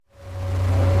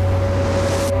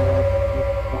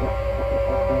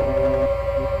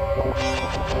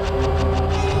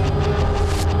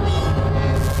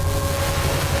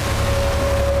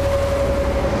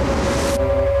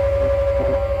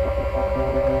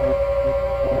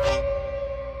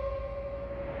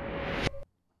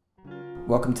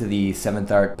Welcome to the Seventh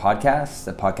Art Podcast,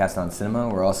 a podcast on cinema.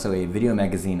 We're also a video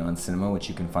magazine on cinema, which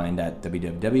you can find at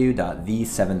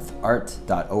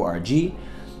www.theseventhart.org.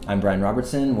 I'm Brian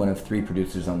Robertson, one of three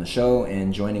producers on the show,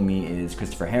 and joining me is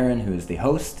Christopher Aran, who is the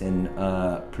host and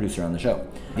producer on the show.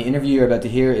 The interview you're about to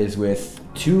hear is with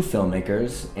two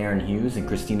filmmakers, Aran Hughes and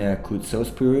Christina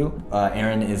Koutsospyrou.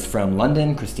 Aran is from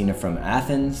London, Christina from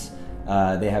Athens.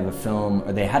 They had a film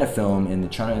in the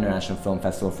Toronto International Film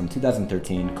Festival from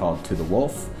 2013 called To the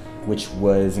Wolf, which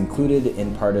was included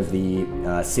in part of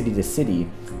the City to City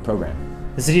program.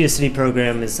 The City to City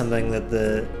program is something that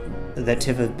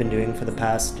TIFF have been doing for the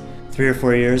past 3 or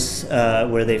 4 years,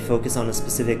 where they focus on a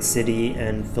specific city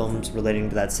and films relating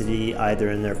to that city, either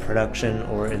in their production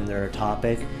or in their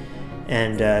topic.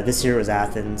 And this year it was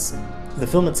Athens. The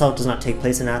film itself does not take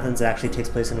place in Athens. It actually takes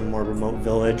place in a more remote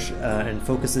village and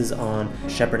focuses on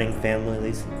shepherding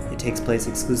families. It takes place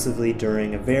exclusively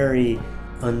during a very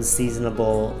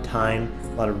unseasonable time,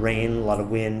 a lot of rain, a lot of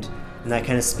wind, and that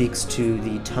kind of speaks to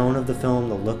the tone of the film,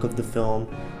 the look of the film,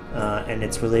 and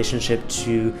its relationship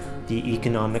to the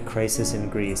economic crisis in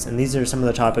Greece. And these are some of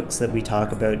the topics that we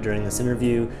talk about during this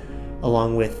interview,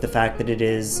 along with the fact that it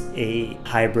is a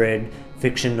hybrid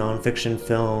fiction, non-fiction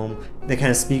film that kind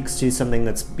of speaks to something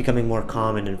that's becoming more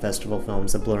common in festival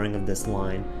films, the blurring of this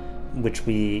line, which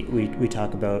we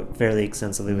talk about fairly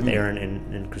extensively with Aran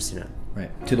and Christina.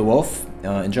 Right. To the Wolf.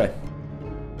 Enjoy.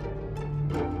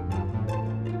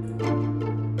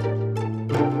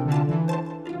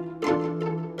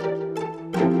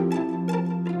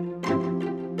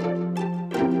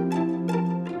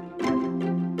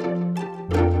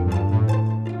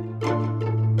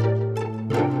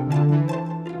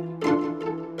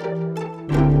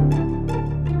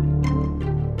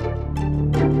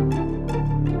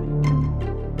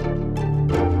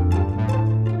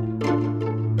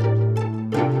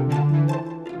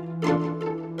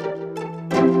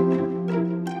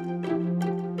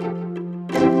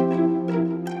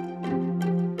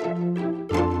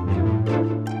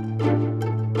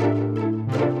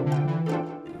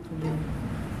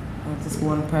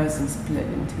 One person split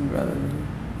in two rather than...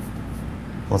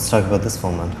 Let's talk about this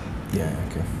film then. Yeah,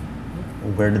 okay.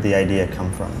 Where did the idea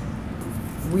come from?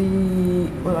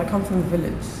 I come from a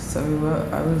village, so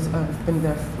I've been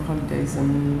there for holidays,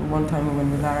 and one time we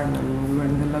went with Aran and we were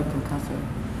in the local cafe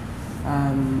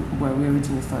where we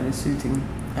originally started shooting,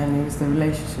 and it was the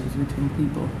relationships between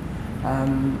people,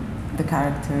 the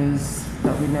characters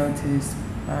that we noticed,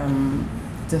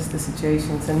 just the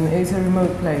situations, and it's a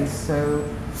remote place, so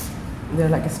they're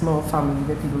like a small family.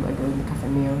 The people that go in the cafe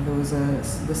meal. There was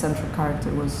the central character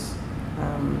was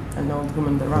an old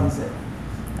woman that runs it,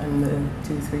 and the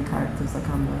 2-3 characters that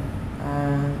come there.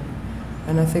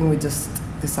 And I think we just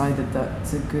decided that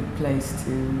it's a good place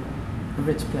a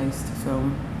rich place to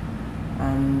film.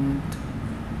 And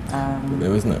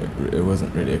it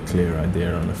wasn't really a clear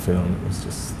idea on a film. It was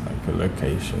just like a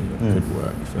location that could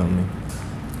work filming,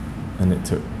 and it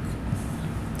took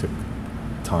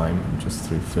time just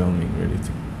through filming really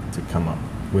to come up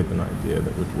with an idea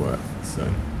that would work. So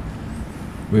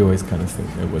we always kind of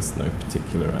think there was no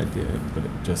particular idea, but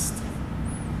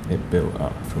it built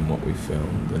up from what we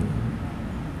filmed and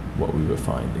what we were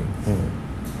finding.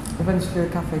 Eventually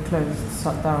the cafe closed,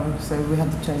 shut down, so we had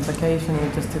to change location. We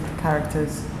just took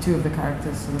two of the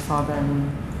characters, so the father and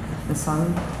the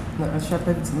son, that were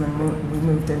shepherds, and then we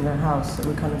moved in their house, so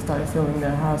we kind of started filming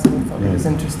their house, and we thought it was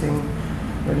interesting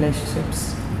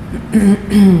relationships.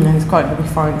 And it's quite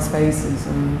refined spaces,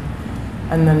 and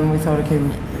then we thought, okay,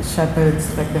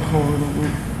 shepherds, like the whole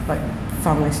like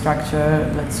family structure,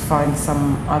 let's find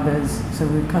some others. So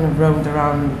we kind of roamed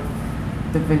around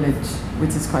the village,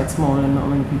 which is quite small and not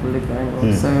many people live there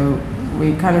anymore. So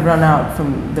we kind of ran out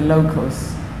from the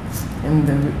locals in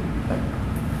the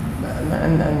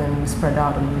and then we spread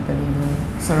out a little bit in the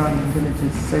surrounding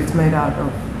villages. So it's made out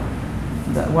of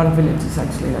that one village is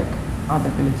actually like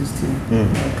other villages too,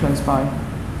 close by,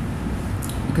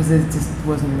 because there just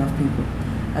wasn't enough people.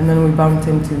 And then we bumped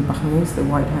into Hughes, the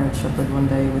white-haired shepherd, one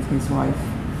day with his wife,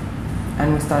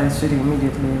 and we started shooting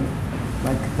immediately,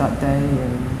 like that day,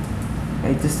 and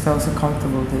it just felt so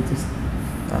comfortable. They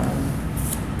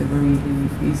were really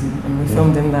easy, and we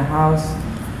filmed in their house,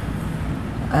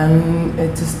 and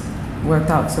it just worked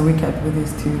out. So we kept with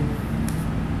these two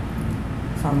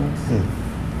families.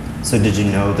 So did you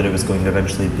know that it was going to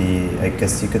eventually be, I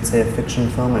guess you could say, a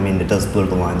fiction film? I mean, it does blur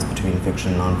the lines between fiction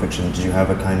and non-fiction. Did you have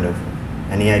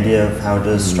any idea of how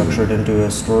to structure it into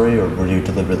a story, or were you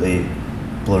deliberately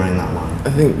blurring that line? I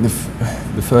think the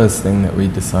first thing that we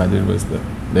decided was that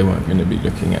they weren't going to be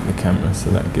looking at the camera,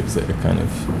 so that gives it a kind of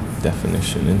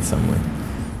definition in some way.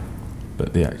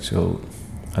 But the actual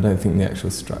I don't think the actual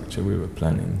structure we were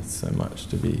planning so much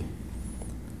to be.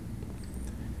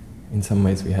 In some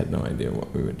ways, we had no idea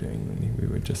what we were doing. Really, we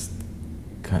were just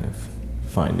kind of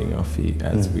finding our feet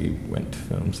as we went to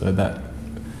film. So that,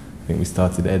 I think we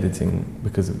started editing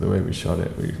because of the way we shot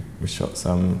it. We shot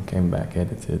some, came back,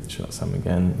 edited, shot some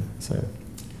again. So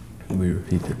we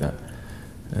repeated that,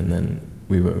 and then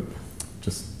we were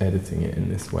just editing it in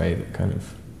this way that kind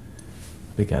of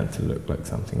began to look like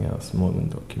something else, more than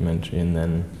documentary. And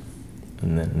then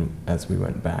as we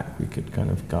went back, we could kind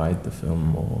of guide the film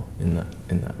more in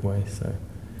that way. So,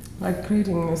 like we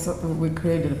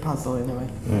created a puzzle in a way.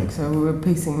 Like, so we were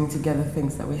piecing together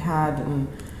things that we had, and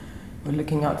we're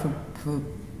looking out for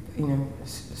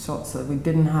shots that we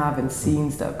didn't have and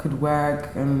scenes that could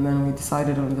work. And then we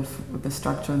decided on the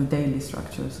structure, the daily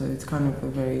structure. So it's kind of a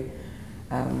very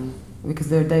because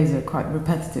their days are quite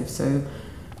repetitive. So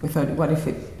we thought, what if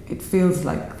it feels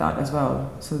like that as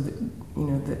well? So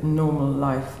the normal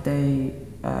life day,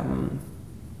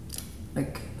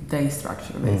 like day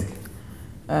structure basically.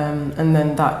 And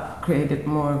then that created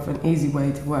more of an easy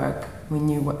way to work. We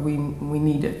knew what we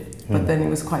needed, but then it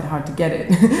was quite hard to get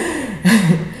it.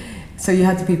 So you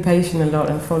had to be patient a lot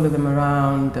and follow them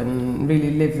around and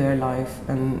really live their life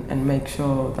and make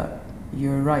sure that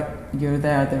you're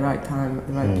there at the right time, at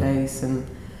the right place,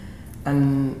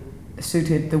 and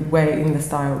suited the way in the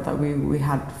style that we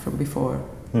had from before.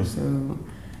 So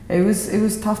it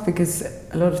was tough because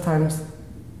a lot of times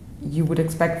you would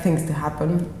expect things to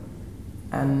happen,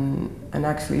 and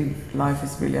actually life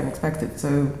is really unexpected.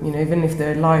 So even if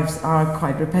their lives are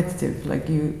quite repetitive, like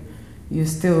you're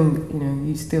still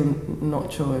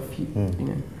not sure if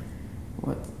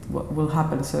what will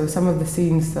happen. So some of the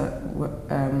scenes that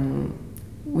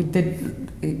we did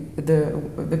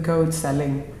the goat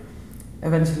selling.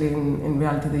 Eventually, in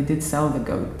reality, they did sell the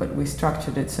goat, but we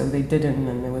structured it so they didn't,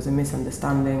 and there was a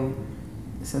misunderstanding.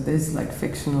 So there's like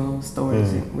fictional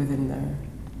stories within there.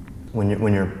 When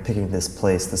you're picking this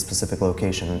place, this specific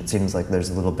location, it seems like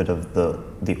there's a little bit of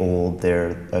the old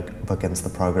there up against the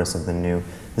progress of the new.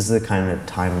 This is a kind of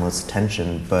timeless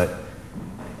tension, but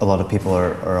a lot of people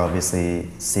are obviously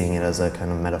seeing it as a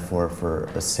kind of metaphor for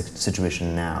a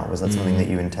situation now. Was that something that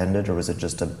you intended, or was it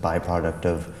just a byproduct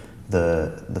of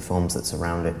the films that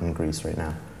surround it in Greece right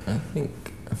now? I think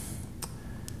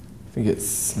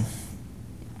it's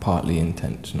partly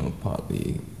intentional,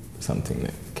 partly something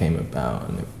that came about,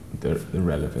 and the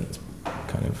relevance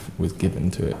kind of was given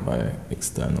to it by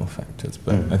external factors.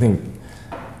 But I think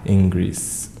in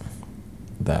Greece,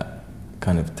 that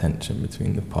kind of tension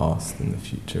between the past and the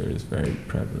future is very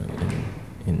prevalent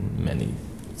in many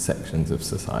sections of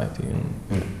society and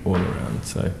all around.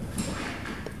 So.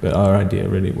 But our idea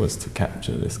really was to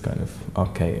capture this kind of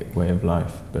archaic way of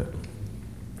life, but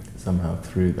somehow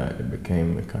through that it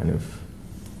became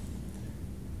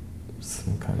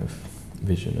some kind of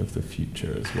vision of the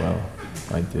future as well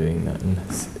by doing that, and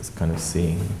it's kind of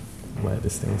seeing where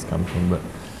this thing's come from. But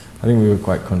I think we were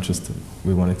quite conscious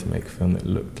we wanted to make a film that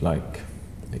looked like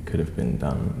it could have been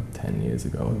done 10 years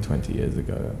ago or 20 years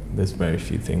ago. There's very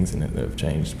few things in it that have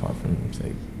changed apart from,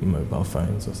 say, mobile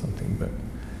phones or something, but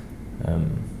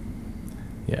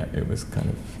it was kind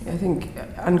of. I think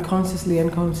unconsciously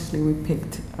we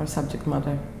picked our subject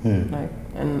matter,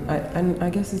 and I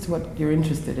guess it's what you're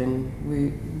interested in.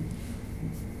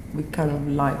 We kind of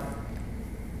like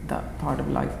that part of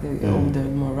life, the older,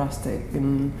 more rustic,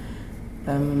 and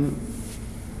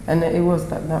it was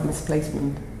that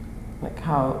misplacement. Like,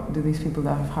 how do these people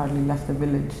that have hardly left the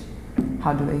village,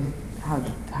 how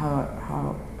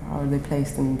are they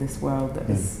placed in this world that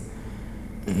is.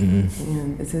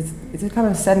 It's a kind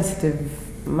of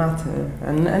sensitive matter,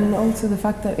 and also the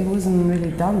fact that it wasn't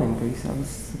really done in Greece. I was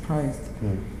surprised.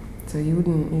 So you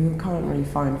can't really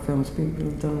find films. People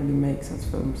don't really make such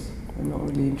films. They're not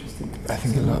really interested. I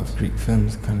think a lot of Greek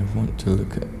films kind of want to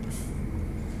look at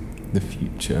the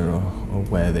future or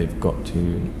where they've got to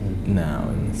now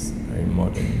in this very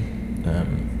modern.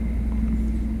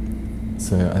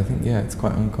 So I think it's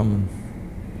quite uncommon.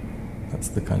 That's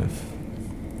the kind of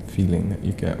feeling that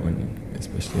you get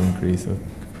especially in Greece, of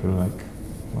people like,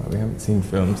 well, we haven't seen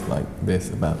films like this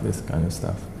about this kind of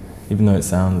stuff, even though it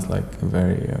sounds like a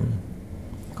very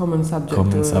common subject.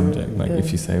 Like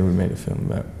if you say we made a film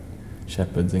about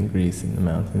shepherds in Greece in the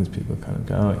mountains, people kind of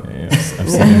go, oh yeah,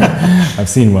 I've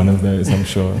seen one of those, I'm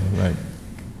sure.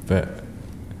 But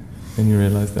then you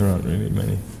realise there aren't really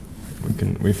many.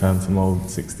 We found some old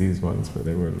 60s ones, but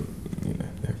they were,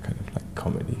 they're kind of like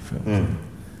comedy films.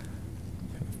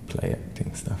 Play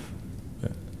acting stuff.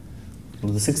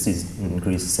 Well, the 60s in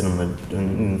Greece cinema, and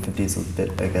in the 50s a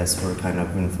bit, I guess, were kind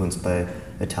of influenced by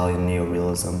Italian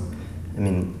neorealism. I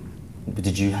mean,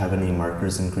 did you have any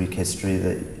markers in Greek history,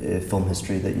 film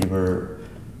history, that you were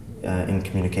in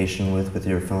communication with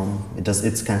your film? It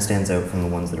kind of stands out from the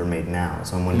ones that are made now.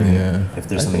 So I'm wondering if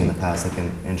there's something in the past, like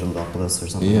an Angelopoulos or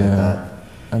something like that.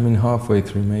 I mean, halfway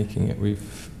through making it,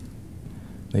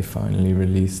 they finally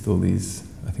released all these.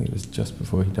 I think it was just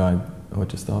before he died, or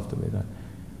just after they died.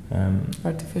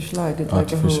 Artificial Eye did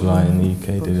Artificial Eye in the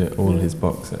UK box. did it, all his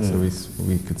box sets, so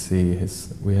we could see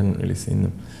his. We hadn't really seen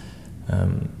them,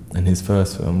 and his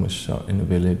first film was shot in a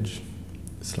village,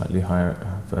 slightly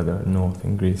further north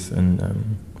in Greece, and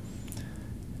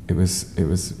it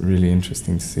was really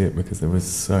interesting to see it because there was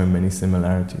so many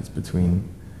similarities between.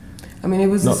 I mean, it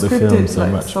was not a the film scripted so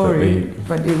much, story,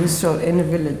 but it was shot in a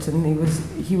village, and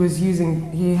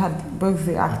he had both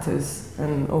the actors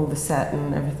and all the set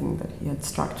and everything that he had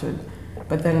structured.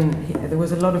 But then there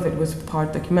was a lot of it was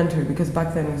part documentary because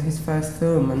back then it was his first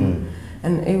film,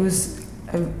 and it was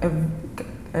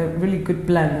a really good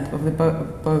blend of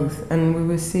both. And we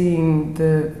were seeing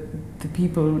the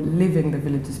people living the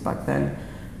villages back then.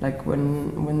 Like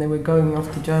when they were going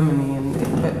off to Germany,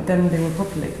 but then they were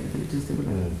populated villages. They were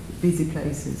like busy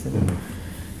places,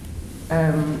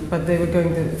 but they were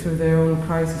going through their own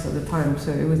crisis at the time.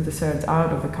 So it was the surge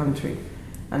out of the country,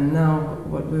 and now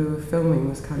what we were filming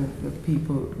was kind of the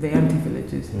people, the empty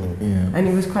villages, and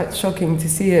it was quite shocking to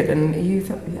see it. And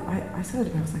I saw it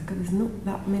and I was like, God, there's not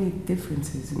that many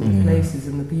differences in the places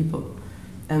and the people,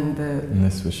 and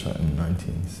this was shot in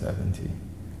 1970.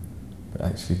 But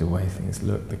actually the way things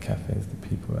looked, the cafes, the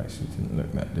people actually didn't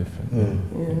look that different in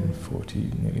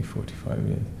nearly 45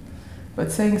 years.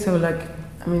 But saying so, like,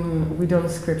 I mean, we don't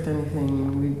script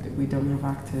anything, we don't have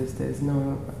actors,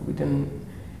 we don't,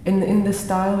 in the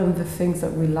style and the things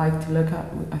that we like to look at,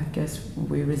 I guess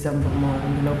we resemble more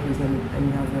Angelopoulos than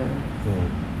any other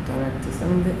directors. I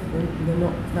mean, there are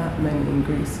not that many in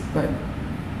Greece, but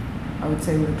I would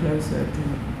say we're closer to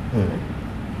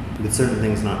With certain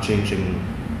things not changing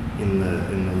in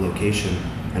the location.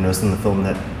 I noticed in the film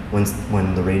that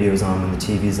when the radio's on, when the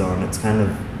TV's on, it's kind of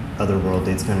otherworldly,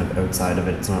 it's kind of outside of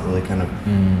it, it's not really kind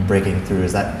of breaking through.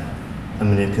 Is that a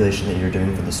manipulation that you're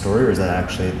doing for the story, or is that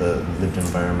actually the lived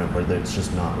environment where there's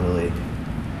just not really,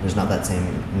 there's not that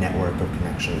same network of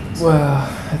connections? Well,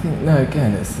 I think, no,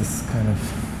 again, it's this kind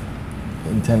of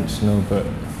intentional, but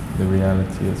the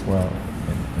reality as well.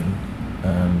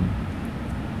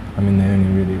 I mean, they only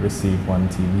really receive one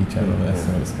TV channel there, so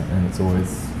it's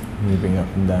always moving up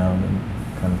and down and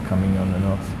kind of coming on and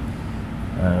off.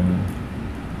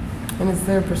 and it's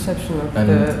their perception of the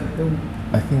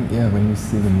I think, when you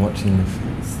see them watching the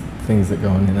things that go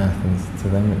on in Athens, to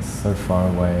them it's so far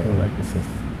away. Like if they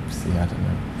see, I don't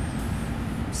know,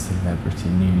 celebrity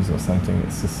news or something,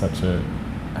 it's just such a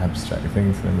abstract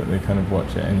thing to them, but they kind of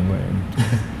watch it anyway.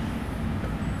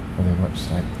 Or they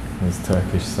watch like those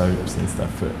Turkish soaps and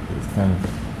stuff, but it's kind of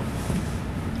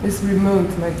this remote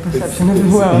perception of the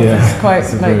world. It's quite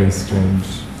it's very strange.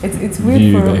 It's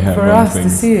weird for us to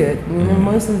see it. You know,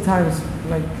 most of the times,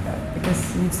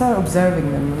 because you start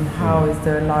observing them and how is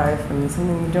their life, and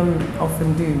something you don't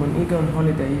often do. When you go on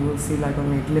holiday, you will see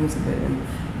only a glimpse of it, and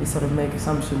you sort of make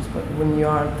assumptions. But when you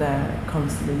are there,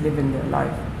 constantly living their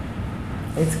life,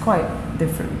 it's quite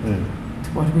different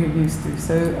to what we're used to.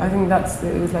 So I think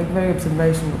it was very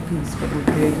observational piece what we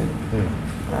created,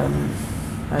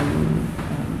 and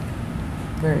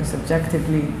very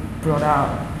subjectively brought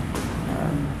out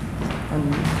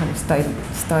and kind of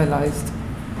stylized.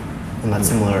 On that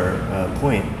similar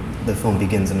point, the film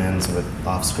begins and ends with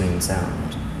off-screen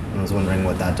sound. And I was wondering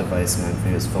what that device meant for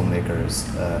you as filmmakers.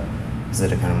 Is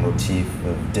it a kind of motif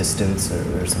of distance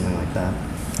or something like that?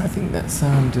 I think that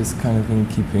sound is kind of in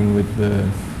keeping with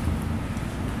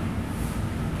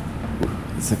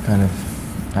it's a kind of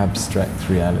abstract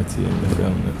reality in the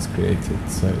film that's created,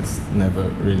 so it's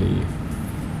never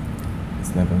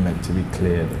meant to be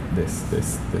clear that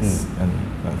this, and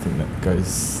I think that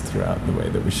goes throughout the way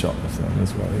that we shot the film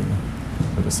as well. You know,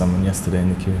 there was someone yesterday in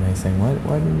the Q&A saying,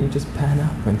 why didn't you just pan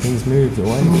up when things moved, or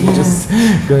why didn't you just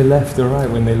go left or right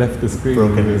when they left the screen?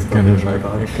 It was kind of like,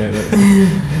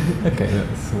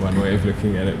 that's one way of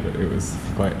looking at it, but it was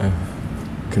quite a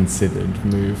considered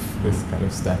move, this kind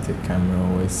of static camera,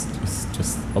 always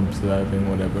just observing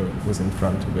whatever was in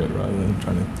front of it rather than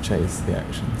trying to chase the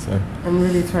action. So and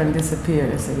really try and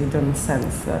disappear, so you don't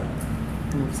sense that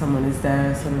someone is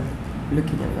there sort of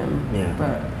looking at them,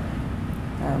 but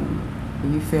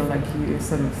you feel like you're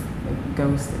sort of a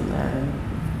ghost in there.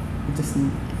 You just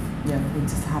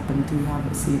happen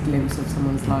to see a glimpse of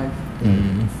someone's life.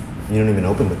 You don't even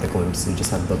open with the glimpse, you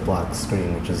just have the black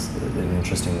screen, which is an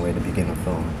interesting way to begin a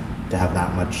film, to have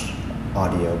that much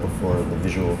audio before the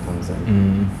visual comes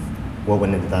in. What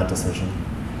went into that decision?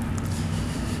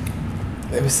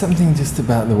 There was something just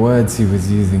about the words he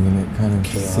was using, and it kind of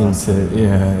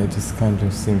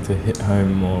seemed to hit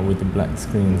home more with the black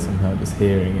screen somehow, just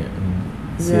hearing it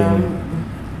and seeing it.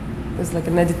 It's like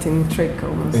an editing trick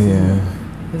almost. Yeah.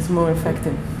 It's more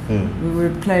effective. We were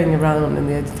playing around in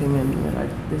the editing and we were like,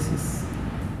 this is...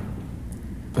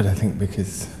 But I think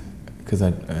because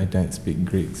I don't speak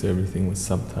Greek, so everything was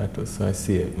subtitles, so I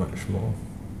see it much more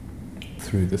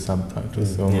through the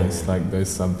subtitles, almost like those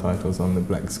subtitles on the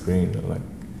black screen are like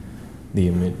the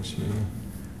image, you know,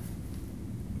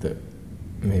 that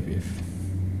maybe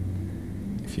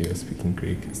if you were speaking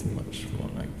Greek, it's much more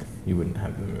like you wouldn't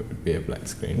have them, it would be a black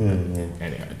screen.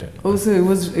 Anyway, I don't know. Also, it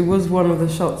was one of the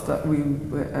shots that we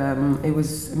it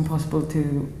was impossible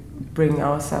to bring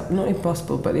ourselves, not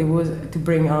impossible, but it was to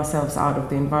bring ourselves out of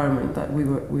the environment that we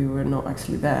were not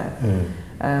actually there.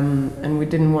 And we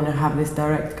didn't want to have this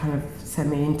direct kind of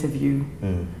semi-interview.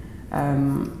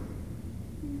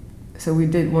 So we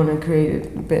did want to create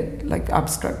it a bit like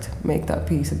abstract, make that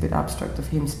piece a bit abstract of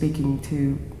him speaking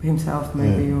to himself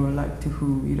maybe, or like to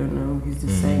who, you don't know, he's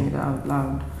just saying it out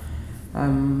loud.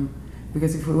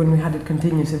 Because when we had it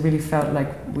continuous, it really felt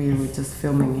like we were just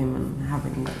filming him and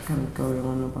having that kind of going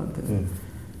on about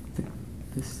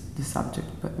the subject,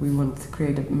 but we wanted to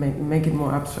create make it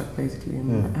more abstract basically,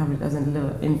 and have it as a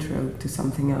little intro to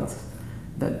something else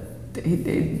that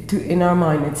in our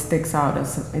mind it sticks out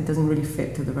as it doesn't really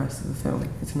fit to the rest of the film.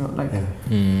 It's not like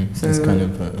so it's kind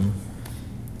of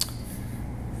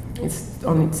it's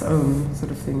on its own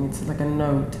sort of thing. It's like a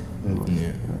note.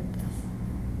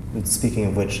 And speaking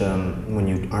of which, when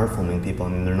you are filming people, I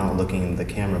mean, they're not looking in the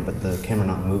camera, but the camera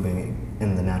not moving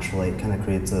in the natural light kind of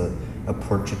creates a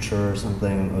portraiture or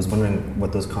something. I was wondering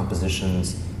what those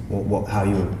compositions, how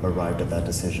you arrived at that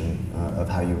decision of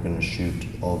how you were going to shoot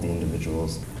all the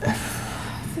individuals.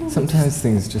 Sometimes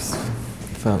things just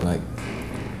felt like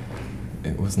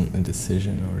it wasn't a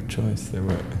decision or a choice. They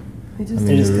were. It just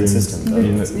is consistent. I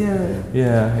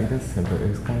guess so, but it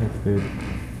was kind of the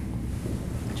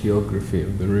geography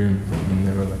of the room. I mean,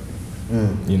 they were like,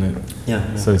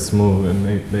 so small, and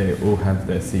they all have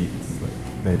their seats. Like,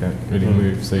 they don't really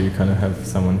move, so you kind of have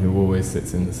someone who always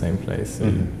sits in the same place. So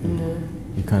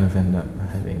you kind of end up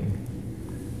having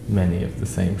many of the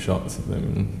same shots of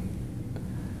them.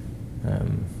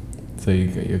 So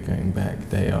you're going back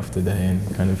day after day and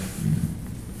kind of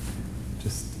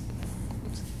just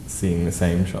seeing the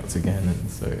same shots again, and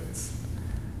so it's.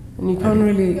 And you can't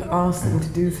really ask them to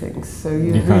do things, so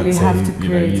you really have to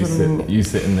create something. You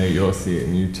sit in your seat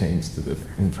and you change to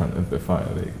in front of the fire.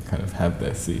 They kind of have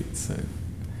their seats. So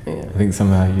I think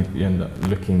somehow you end up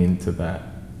looking into that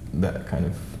kind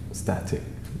of static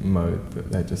mode,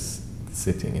 that they're just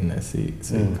sitting in their seats.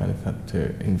 So you kind of have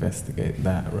to investigate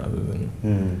that rather than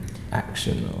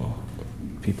action or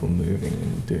people moving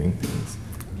and doing things.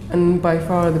 And by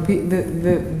far,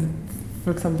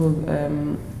 for example,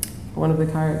 one of the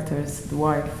characters, the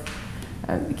wife,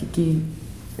 Kiki,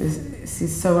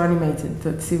 she's so animated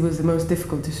that she was the most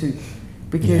difficult to shoot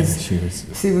because she just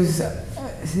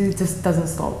doesn't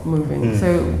stop moving.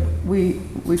 So we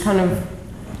kind of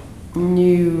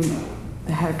knew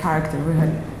her character.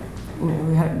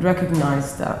 We had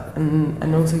recognized that,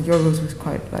 and also Yorgos was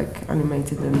quite like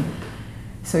animated, and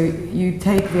so you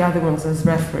take the other ones as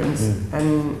reference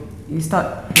and you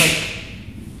start like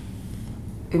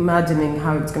imagining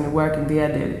how it's going to work in the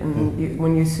edit, and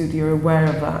when you shoot, you're aware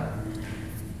of that.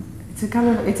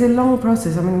 It's a long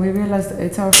process. I mean, we realized that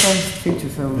it's our first feature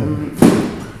film, and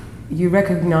you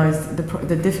recognize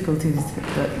the difficulties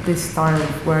that this style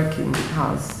of working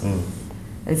has.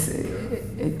 It's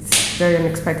very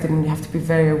unexpected, and you have to be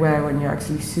very aware when you're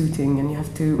actually shooting, and you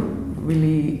have to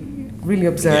really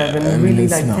observe and really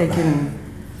take in.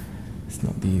 It's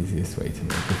not the easiest way to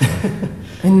make a film.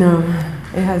 I know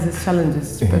it has its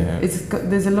challenges, but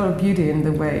there's a lot of beauty in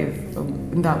the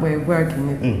in that way of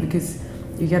working, because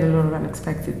you get a lot of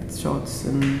unexpected shots,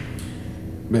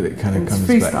 but it kind of comes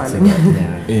back to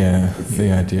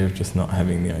the idea of just not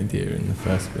having the idea in the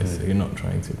first place. So you're not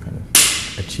trying to kind of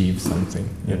achieve something.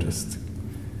 You're just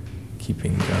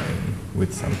keeping going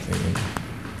with something and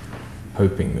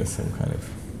hoping there's some kind of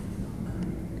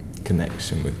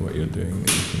connection with what you're doing,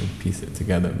 that you can piece it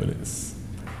together, but it's...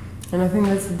 And I think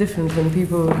that's the difference when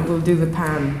people will do the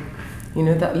pan,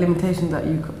 that limitation that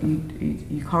you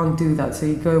can't do that, so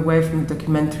you go away from the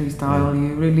documentary style,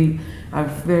 you really are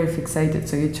very fixated,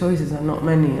 so your choices are not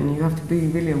many, and you have to be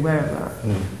really aware of that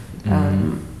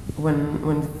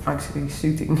when actually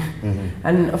shooting.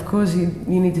 And of course you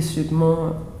need to shoot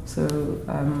more, so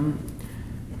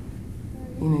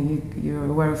you're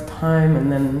aware of time,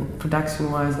 and then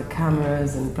production-wise, the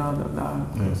cameras and blah blah blah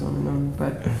goes on and on.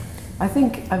 But I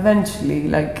think eventually,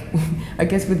 like I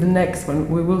guess with the next one,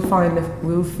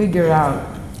 we'll figure out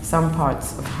some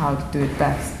parts of how to do it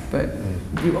best. But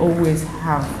you always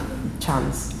have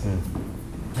chance.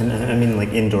 And I mean, like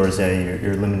indoors,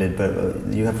 you're limited, but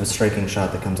you have a striking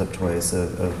shot that comes up twice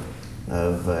of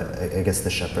I guess the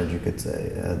shepherd, you could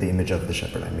say, the image of the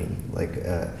shepherd. I mean, like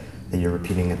that you're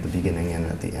repeating at the beginning and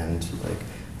at the end. Like,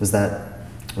 was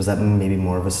that maybe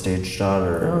more of a stage shot,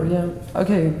 or? Oh yeah.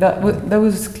 Okay, that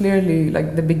was clearly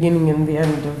like the beginning and the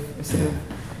end of sort of.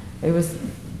 It was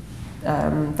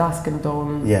dusk and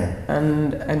dawn. Yeah.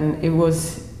 And it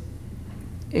was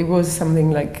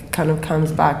something like kind of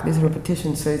comes back, this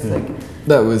repetition, so it's like...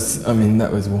 That was one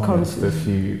of the conscious.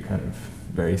 few kind of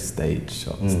very staged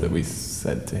shots that we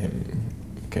said to him,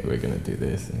 okay, we're going to do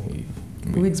this, and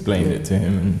we explained it to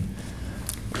him,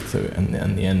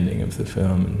 and the ending of the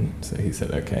film, and so he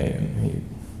said okay, and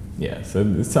so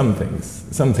there's some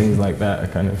things like that are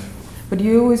kind of... But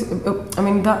you always, I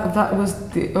mean, that was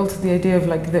also the idea of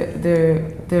like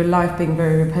their life being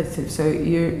very repetitive. So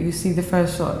you see the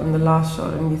first shot and the last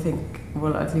shot, and you think,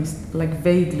 well, at least like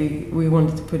vaguely we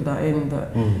wanted to put that in,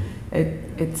 that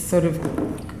it's sort of,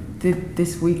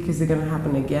 this week is it going to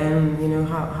happen again? You know,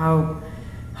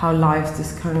 how lives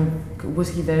just kind of,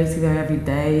 is he there every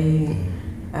day?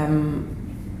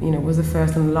 Was the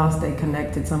first and the last day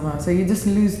connected somehow? So you just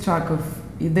lose track of.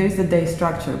 There's the day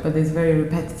structure, but it's very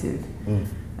repetitive,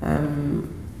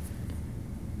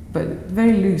 but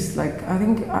very loose. Like I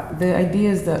think the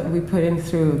ideas that we put in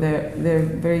through, they're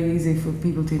very easy for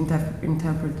people to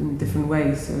interpret in different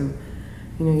ways. So,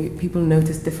 people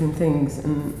notice different things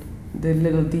and the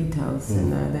little details,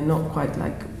 and they're not quite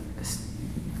like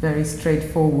very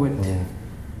straightforward.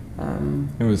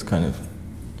 It was kind of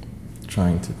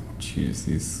trying to choose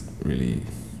these really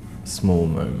small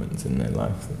moments in their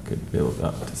life that could build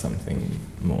up to something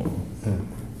more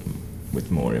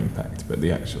with more impact, but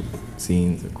the actual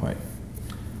scenes are quite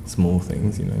small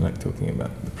things, like talking about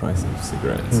the price of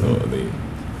cigarettes or the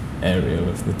aerial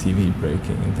of the TV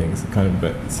breaking and things,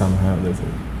 but somehow there's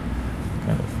a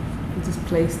kind of... You just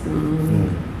place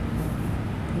them.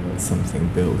 Something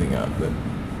building up that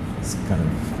is kind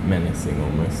of menacing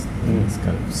almost, it's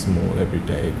kind of small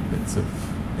everyday bits of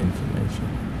information.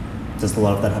 Does a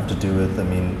lot of that have to do with, I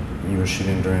mean, you were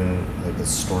shooting during like a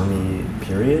stormy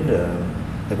period?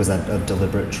 Was that a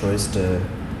deliberate choice to,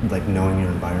 like, knowing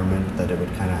your environment, that it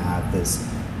would kind of have this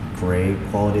gray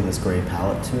quality, this gray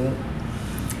palette to it?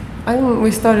 I think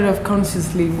we started off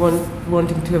consciously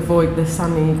wanting to avoid the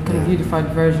sunny, kind of beautified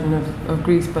version of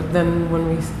Greece, but then when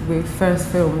we first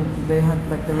filmed, they had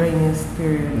like the rainiest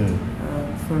period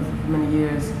for many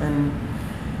years, and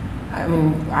I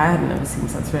mean, I had never seen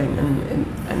such rain,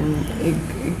 and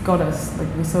it got us, like,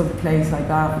 we saw the place like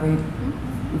that, we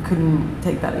couldn't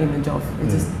take that image off, it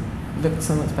just looked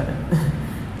so much better.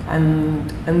 and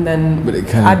then but it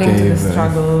kind adding of to gave the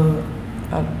struggle.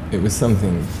 It was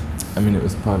something, I mean, it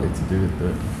was partly to do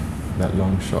with that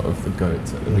long shot of the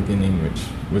goats at the beginning, which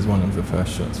was one of the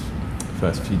first shots, the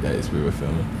first few days we were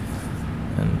filming,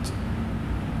 and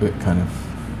it kind of,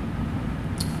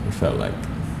 we felt like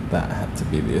that had to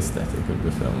be the aesthetic of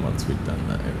the film. Once we'd done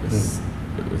that, it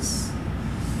was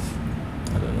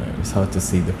I don't know, it was hard to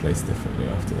see the place differently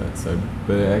after that. So,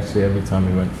 but actually every time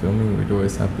we went filming, we'd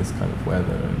always have this kind of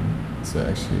weather, and so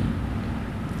actually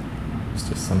it was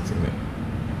just something that,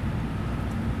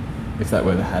 if that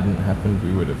weather hadn't happened,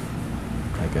 we would have,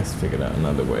 I guess, figured out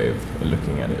another way of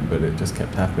looking at it, but it just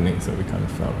kept happening, so we kind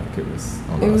of felt like it was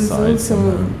on our side. It was also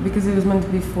somehow. because it was meant to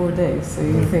be 4 days, so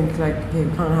you think like, okay,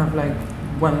 we can't have like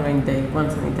one rain day, one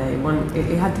sunny day,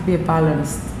 it had to be a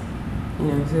balanced,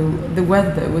 so the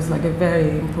weather was like a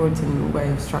very important way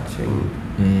of structuring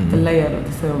the layout of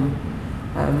the film.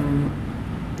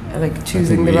 Like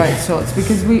choosing the right shots,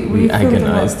 because we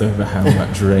agonized over how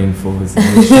much rainfall is in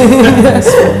this one.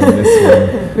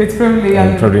 It's probably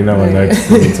and probably no one noticed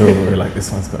it at all. We were like,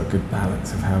 this one's got a good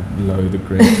balance of how low the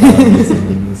grey cloud is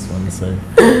in this one. So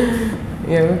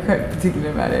yeah, we're quite particular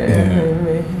about it.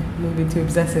 Maybe too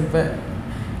obsessive, but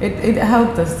it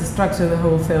helped us to structure the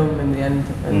whole film in the end,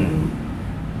 and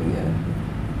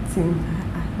I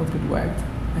hope it worked.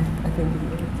 I think it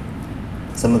worked.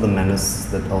 Some of the menace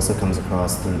that also comes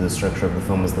across through the structure of the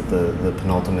film is that the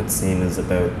penultimate scene is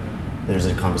about, there's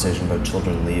a conversation about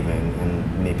children leaving, and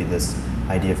maybe this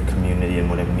idea of community and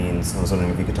what it means. I was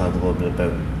wondering if you could talk a little bit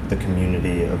about the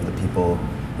community of the people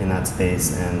in that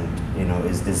space, and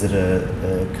is it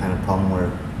a kind of problem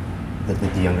where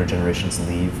the younger generations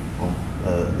leave,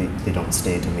 they don't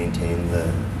stay to maintain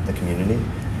the community?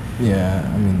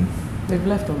 Yeah, I mean, They've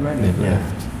left already. they've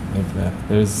left.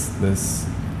 There's there's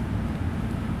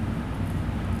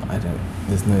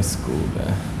no school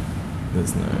there.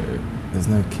 There's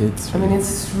no kids. I mean,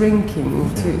 it's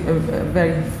shrinking to a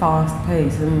very fast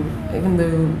pace, and even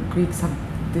though Greeks have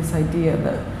this idea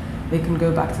that they can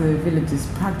go back to their villages,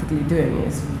 practically doing it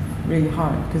is really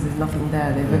hard because there's nothing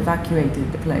there. They've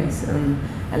evacuated the place and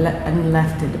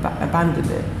left it,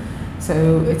 abandoned it.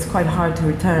 So it's quite hard to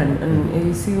return, and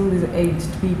you see all these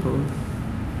aged people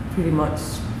pretty much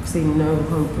seeing no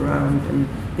hope around, and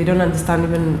they don't understand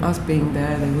even us being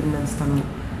there. They wouldn't understand,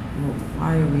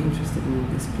 why are we interested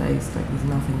in this place? Like, there's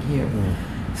nothing here.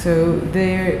 So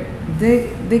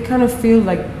they kind of feel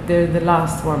like they're the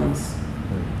last ones,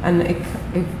 and it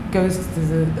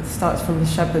starts from the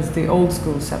shepherds, the old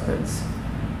school shepherds,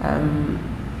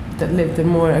 that lived a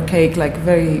more archaic, like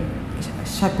very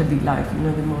shepherdy life.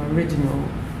 The more original,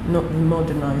 not the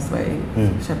modernized way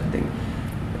of shepherding.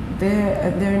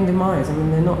 They're in demise. I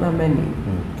mean, they're not that many.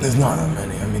 There's not that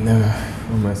many. I mean, they're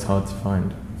almost hard to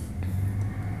find,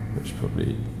 which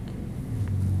probably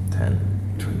 10,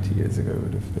 20 years ago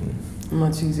would have been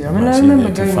much easier. I mean, I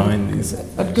remember going.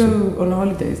 I'd go on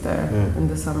holidays there in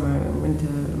the summer and winter,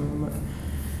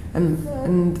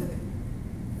 and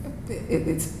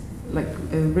it's like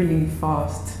a really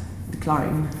fast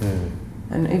decline.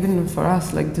 And even for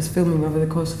us, like just filming over the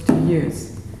course of 2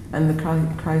 years, and the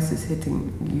crisis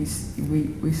hitting,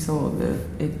 we saw the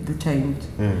change.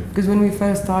 Because when we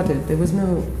first started,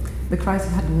 the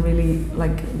crisis hadn't really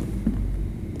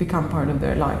become part of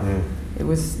their life. It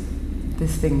was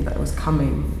this thing that was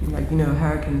coming, a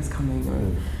hurricane is coming,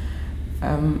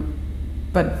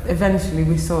 but eventually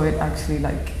we saw it actually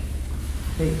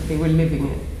they were living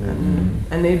it,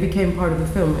 and it became part of the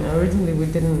film. And originally we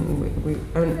didn't,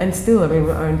 and still, I mean,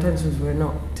 our intentions were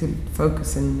not to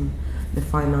focus on the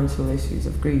financial issues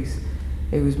of Greece.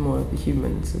 It was more of the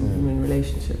humans and human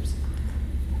relationships.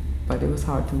 But it was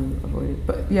hard to avoid it.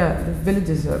 But yeah, the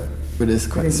villages are. But it's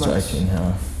quite striking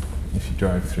how, if you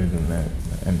drive through them, they're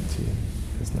empty.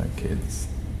 There's no kids,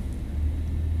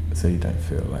 so you don't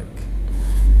feel like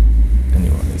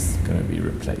anyone is going to be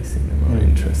replacing them or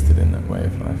interested in that way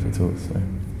of life at all. So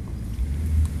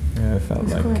yeah, I felt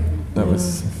that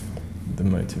was the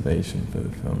motivation for the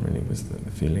film. Really, was the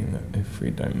feeling that if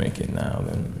we don't make it now,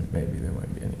 then maybe there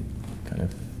won't be any kind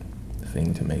of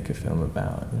thing to make a film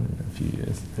about in a few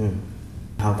years.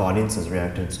 How have audiences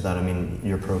reacted to that? I mean,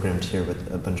 you're programmed here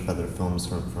with a bunch of other films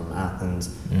from Athens,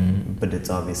 but it's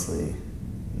obviously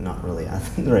not really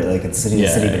Athens, right? Like, it's city to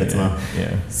city, but it's not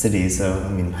city. So, I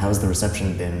mean, how's the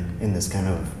reception been in this kind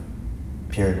of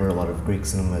period where a lot of Greek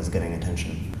cinema is getting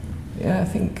attention? Yeah, I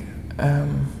think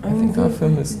our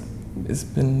film has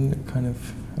been kind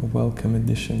of a welcome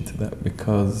addition to that,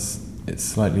 because it's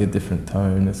slightly a different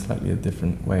tone, it's slightly a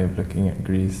different way of looking at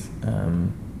Greece,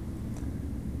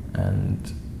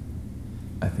 and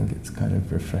I think it's kind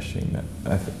of refreshing that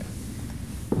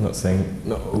I'm not saying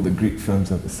not all the Greek films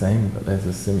are the same, but there's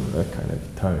a similar kind of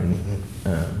tone.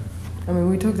 I mean,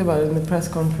 we talked about it in the press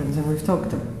conference, and we've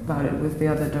talked about it with the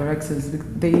other directors.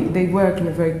 They work in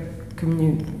a very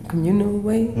communal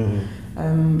way,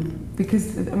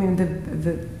 because I mean,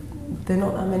 there are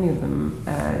not that many of them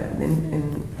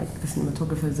in like the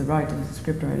cinematographers, the writers, the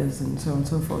script writers, and so on and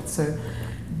so forth. So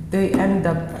they end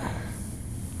up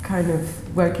kind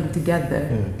of working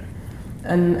together.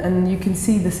 And you can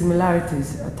see the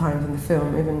similarities at times in the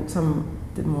film, even some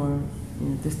a bit more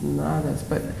distant than others.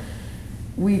 But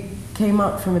we came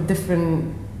out from a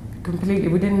different, completely,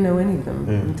 we didn't know any of them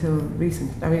until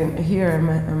recent. I mean, here I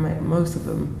met most of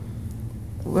them.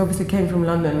 We obviously came from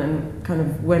London and kind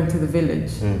of went to the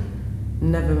village,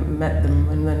 never met them.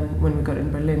 And then when we got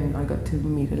in Berlin, I got to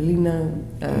meet Alina.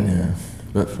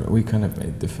 But we kind of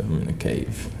made the film in a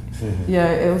cave. Yeah,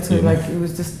 it also it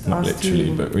was just not us literally,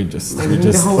 two, but we just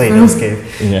played in this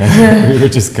cave. Yeah, we were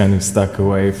just kind of stuck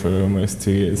away for almost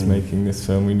 2 years making this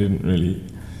film. We didn't really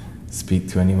speak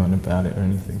to anyone about it or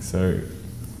anything. So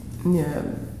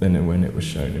then when it was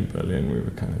shown in Berlin, we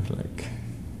were kind of like,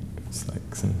 it's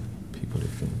like some people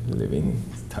who've been living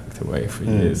tucked away for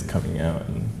years coming out.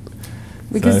 And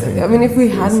because, I mean, if we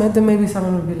had met them, maybe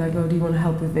someone would be like, oh, do you want to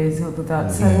help with this, help with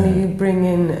that? Suddenly you bring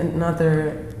in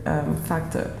another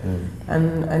factor.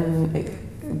 And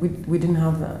we didn't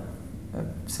have that.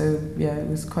 So, yeah, it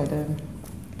was quite a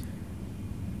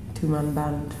two-man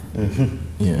band.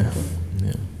 Yeah.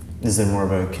 Is there more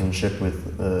of a kinship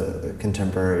with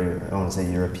contemporary, I want to say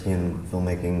European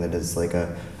filmmaking, that is like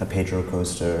a Pedro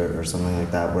Costa or something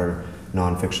like that, where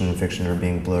non-fiction and fiction are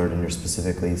being blurred and you're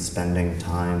specifically spending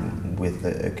time with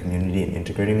a community and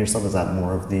integrating yourself? Is that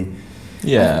more of the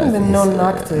Yeah, I think the it's,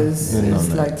 non-actors the is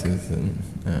like non-actors and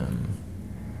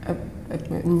a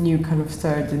new kind of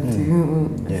surge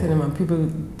into cinema. People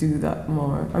do that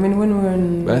more. I mean, when we're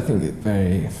in... But I think it's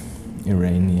very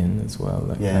Iranian as well,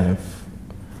 like kind of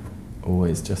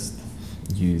always just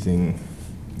using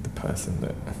the person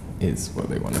that is what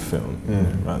they want to film, you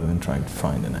know, rather than trying to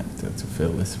find an actor to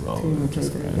fill this role. I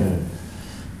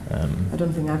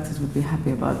don't think actors would be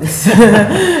happy about this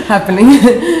happening,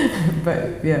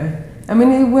 but yeah. I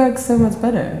mean, it works so much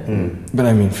better. But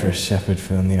I mean, for a shepherd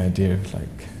film, the idea of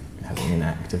like having an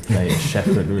actor play a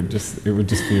shepherd would just be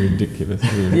ridiculous.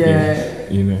 It would be,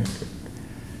 you know, it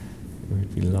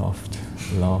would be laughed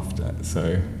at.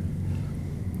 So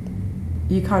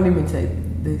you can't imitate.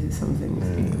 This is something.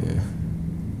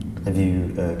 Have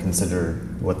you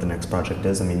considered what the next project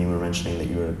is? I mean, you were mentioning that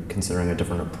you were considering a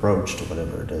different approach to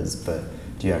whatever it is, but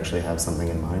do you actually have something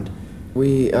in mind?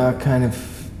 We are kind of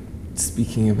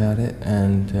speaking about it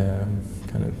and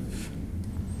kind of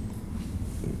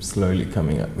slowly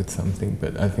coming up with something,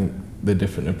 but I think the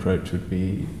different approach would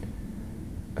be,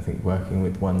 I think, working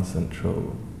with one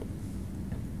central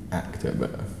actor,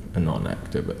 but a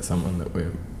non-actor, but someone that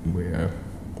we're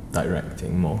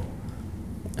directing more,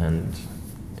 and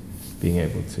being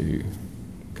able to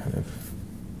kind of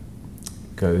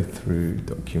go through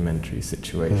documentary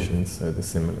situations, so the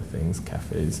similar things,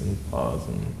 cafes and bars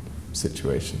and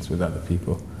situations with other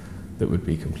people that would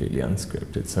be completely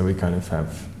unscripted. So we kind of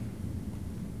have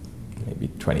maybe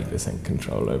 20%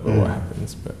 control over what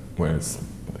happens, but whereas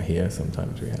here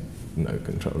sometimes we had no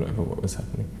control over what was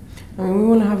happening. I mean, we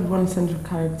want to have one central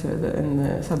character and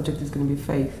the subject is going to be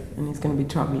Faith, and he's going to be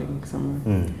travelling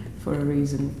somewhere for a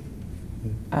reason,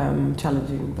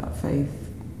 challenging that faith,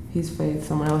 his faith,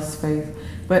 someone else's faith.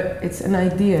 But it's an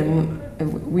idea, and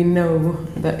we know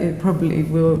that it probably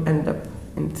will end up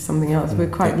into something else. We're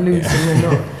quite loose, and we're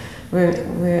not. We're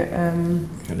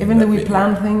even though we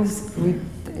plan things,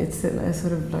 it's a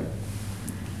sort of like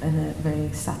in a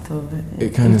very subtle,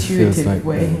 it kind of feels like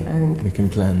way. I think we can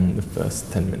plan the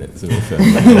first 10 minutes of a film.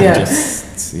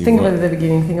 Just see think about the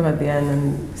beginning, think about the end,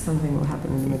 and something will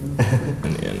happen in the middle.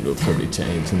 And the end will probably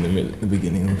change, and the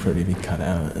beginning will probably be cut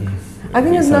out. And I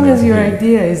think as long as your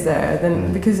idea is there,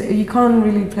 then because you can't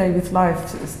really play with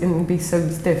life and be so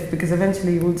stiff, because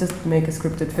eventually we'll just make a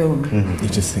scripted film. You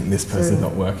just think this person's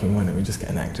not working. Why don't we just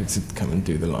get an actor to come and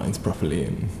do the lines properly,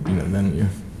 and then you're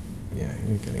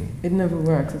getting. It never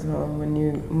works as well when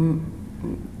you.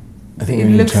 I think it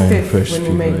looks stiff when you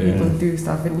people, make people do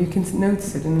stuff, and you can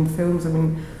notice it in films. I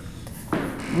mean,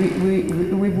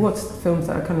 we've watched films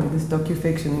that are kind of this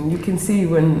docu-fiction, and you can see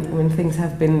when things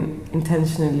have been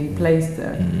intentionally placed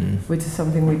there, which is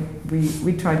something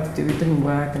we tried to do. It didn't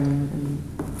work, and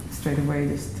straight away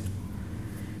just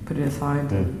put it aside.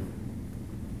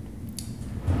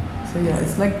 So yeah,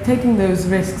 it's like taking those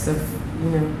risks of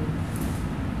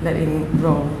letting it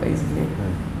roll, basically.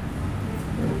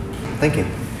 Thank you.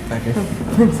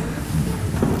 Thanks.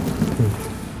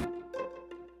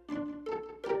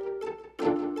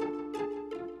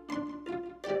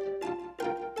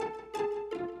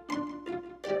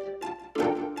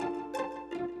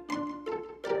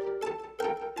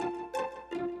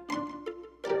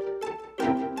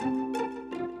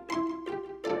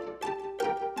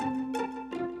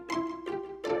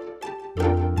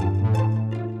 you.